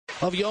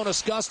of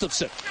Jonas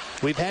Gustafsson.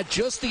 We've had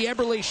just the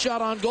Eberle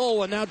shot on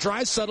goal, and now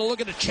Draisaitl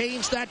looking to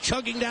change that,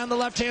 chugging down the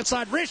left-hand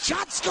side. Wrist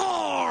shot,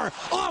 score!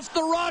 Off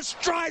the rush,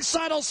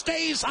 Draisaitl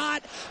stays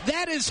hot.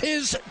 That is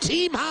his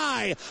team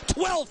high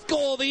 12th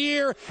goal of the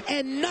year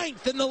and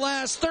 9th in the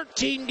last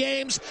 13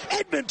 games.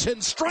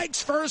 Edmonton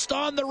strikes first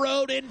on the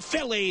road in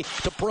Philly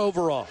to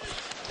Provorov.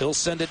 He'll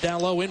send it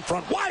down low in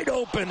front, wide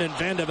open, and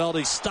Van de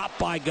Velde stopped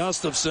by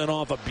Gustafsson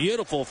off a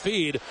beautiful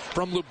feed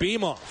from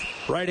Lubimov.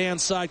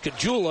 Right-hand side,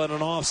 Kajula, and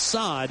an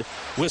offside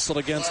whistled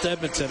against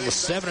Edmonton with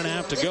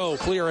 7.5 to go.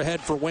 Clear ahead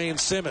for Wayne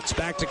Simmons.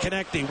 Back to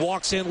Konecny,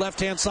 walks in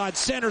left-hand side,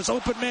 centers,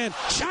 open man,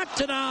 shot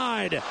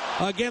denied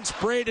against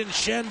Braden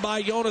Shen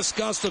by Jonas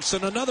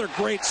Gustafsson. Another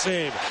great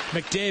save.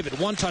 McDavid,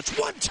 one touch,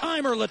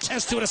 one-timer,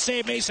 Letestu to a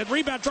save, Mason,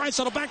 rebound,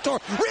 Draisaitl, backdoor,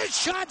 wrist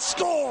shot,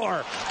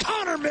 score!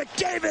 Connor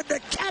McDavid,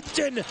 the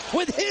captain,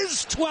 with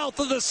his 12th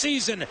of the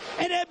season,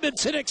 and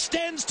Edmonton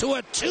extends to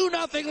a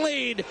 2-0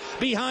 lead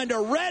behind a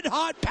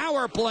red-hot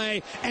power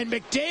play, and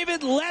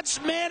McDavid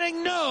lets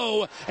Manning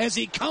know as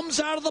he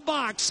comes out of the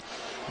box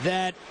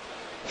that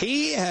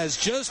he has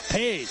just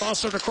paid.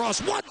 Fostered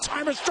across,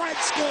 one-timer, strike,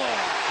 score!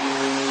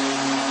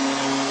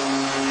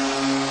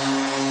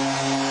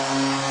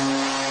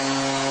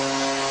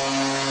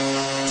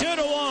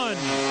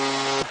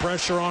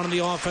 Pressure on in the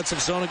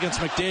offensive zone against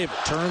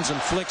McDavid. Turns and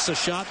flicks a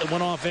shot that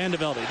went off Van de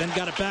Velde. Then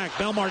got it back.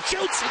 Bellemare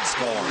shoots and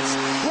scores.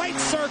 Right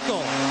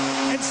circle.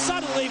 And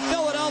suddenly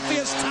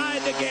Philadelphia's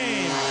tied the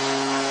game.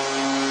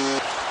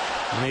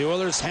 And the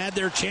Oilers had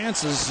their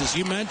chances, as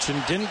you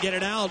mentioned, didn't get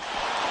it out.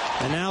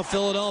 And now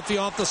Philadelphia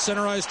off the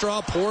center ice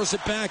draw pours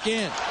it back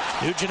in.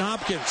 Nugent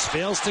Hopkins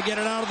fails to get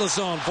it out of the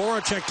zone.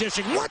 Voracek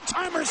dishing.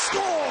 One-timer,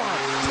 score!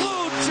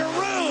 Claude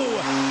Giroux.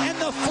 And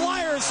the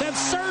Flyers have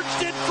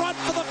surged in front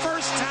for the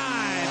first time.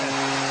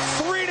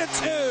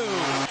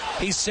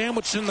 3-2. He's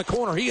sandwiched in the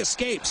corner. He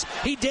escapes.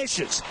 He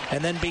dishes.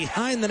 And then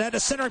behind the net, a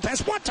centering pass.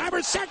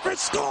 One-timer, Sekera,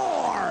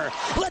 score!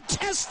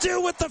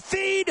 Letestu with the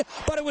feed,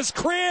 but it was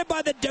crammed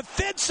by the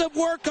defensive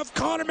work of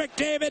Connor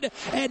McDavid,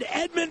 and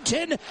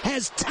Edmonton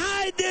has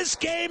tied this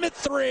game at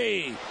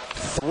 3.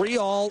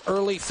 3-all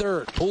early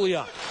third.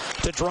 Pouliot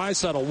to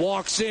Draisaitl.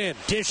 Walks in.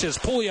 Dishes.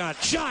 Pouliot.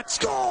 Shot.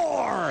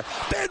 Score!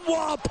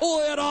 Benoit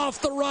Pouliot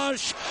off the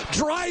rush.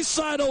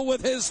 Draisaitl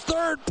with his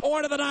third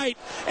point of the night,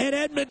 and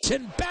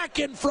Edmonton back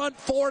in front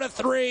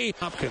 4-3.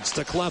 Hopkins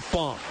to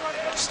Klefbom.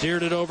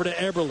 Steered it over to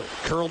Eberle.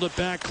 Curled it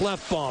back.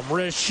 Klefbom.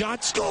 Wrist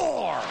shot.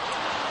 Score!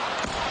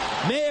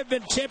 May have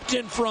been tipped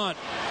in front.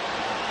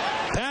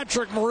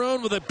 Patrick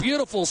Maroon with a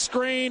beautiful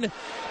screen,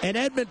 and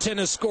Edmonton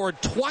has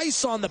scored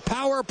twice on the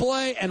power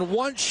play and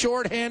once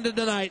shorthanded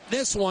tonight.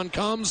 This one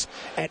comes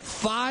at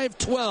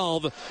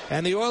 5:12,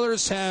 and the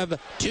Oilers have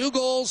 2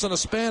 goals in a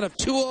span of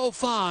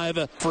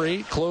 2:05.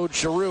 Free, Claude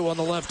Giroux on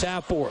the left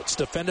half boards,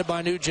 defended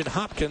by Nugent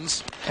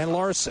Hopkins and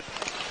Larson.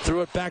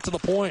 Threw it back to the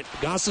point.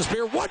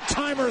 Gostisbehere,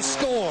 one-timer,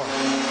 score.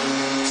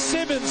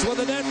 Simmons with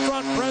a net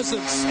front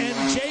presence, and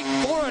Jake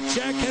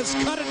Voracek has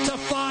cut it to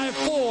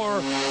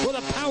 5-4 with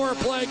a power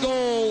play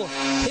goal,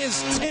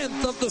 his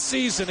 10th of the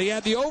season. He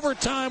had the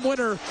overtime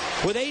winner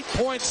with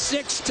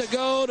 8.6 to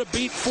go to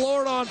beat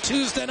Florida on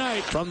Tuesday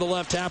night. From the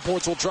left half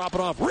boards, will drop it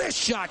off. Wrist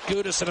shot,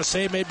 Gudas, and a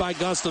save made by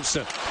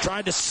Gustafsson.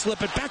 Tried to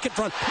slip it back in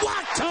front.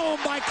 Whacked home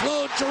by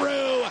Claude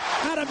Giroux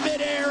out of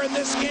midair, and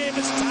this game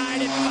is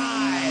tied at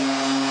 5.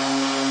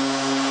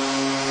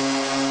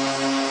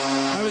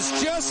 I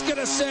was just going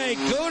to say,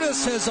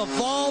 Gudas has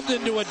evolved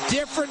into a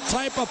different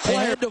type of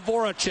player to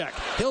Voracek.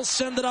 He'll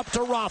send it up to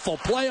Raffl.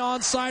 Play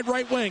onside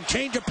right wing.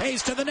 Change of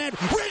pace to the net.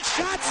 Wrist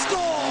shot,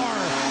 score!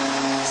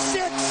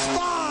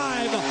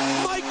 6-5.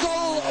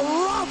 Michael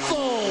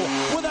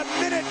Raffl with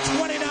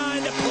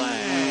 1:29 to play.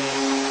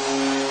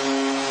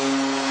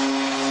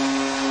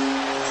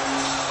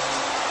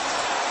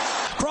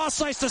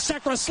 Cross ice to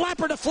Sekera,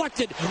 slapper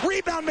deflected,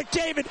 rebound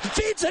McDavid,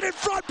 feeds it in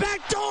front,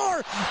 back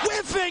door,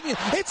 whiffing,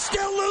 it's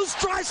still loose,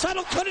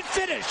 Draisaitl couldn't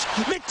finish,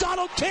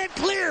 McDonald can't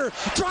clear,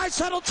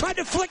 Draisaitl tried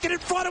to flick it in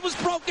front, it was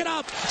broken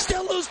up,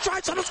 still loose,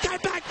 Draisaitl's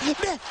got back,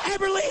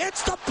 Eberle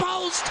hits the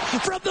post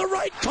from the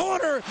right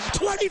corner,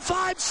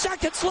 25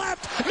 seconds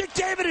left,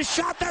 McDavid is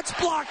shot, that's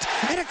blocked,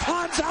 and it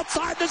climbs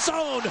outside the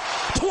zone,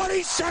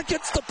 20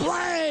 seconds to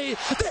play,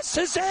 this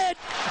is it,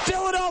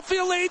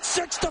 Philadelphia leads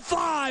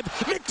 6-5,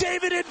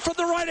 McDavid in from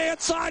the right-hand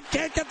side,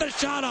 can't get the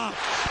shot off.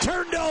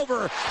 Turned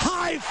over,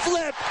 high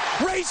flip,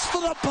 race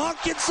for the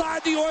puck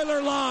inside the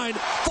Oiler line.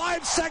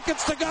 5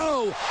 seconds to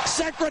go.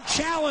 Sekera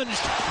challenged,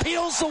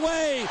 peels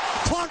away.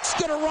 Clock's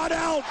going to run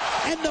out,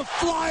 and the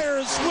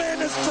Flyers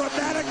win as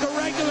dramatic a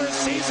regular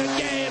season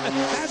game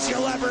as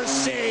you'll ever